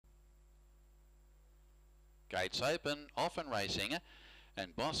Gates open, off and racing.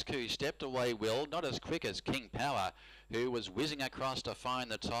 And Boscu stepped away well, not as quick as King Power, who was whizzing across to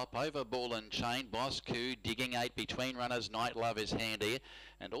find the top. Over Ball and Chain, Boscu digging 8 between runners. Night Love is handy.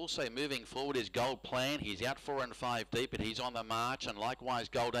 And also moving forward is Gold Plan. He's out 4 and 5 deep, but he's on the march. And likewise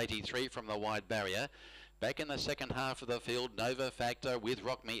Gold 83 from the wide barrier. Back in the second half of the field, Nova Factor with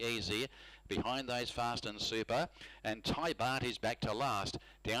Rock Me Easy. Behind those Fast and Super. And Ty Bart is back to last.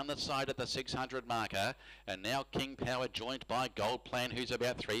 Down the side at the 600 marker. And now King Power joined by Gold Plan, who's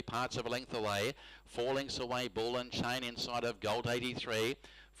about 3 parts of a length away. 4 lengths away, Ball and Chain inside of Gold 83.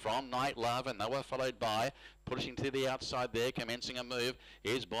 From Night Love, and they were followed by, pushing to the outside there, commencing a move,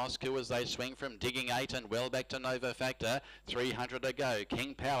 is Boscu as they swing from Digging 8 and well back to Nova Factor. 300 to go.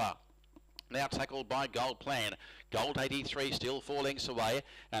 King Power now tackled by Gold Plan. Gold 83 still 4 lengths away.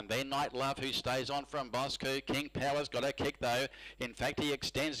 And then Night Love, who stays on from Boscu. King Power's got a kick though. In fact, he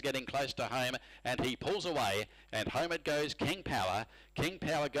extends, getting close to home. And he pulls away. And home it goes, King Power. King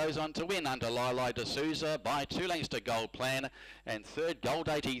Power goes on to win under Lili D'Souza by 2 lengths to Gold Plan. And third, Gold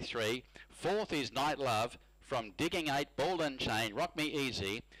 83. Fourth is Night Love. From Digging 8, Ball and Chain, Rock Me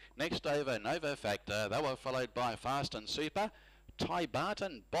Easy. Next over, Nova Factor. They were followed by Fast and Super. Ty Bart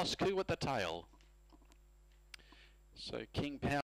and Boscu at the tail. So King Power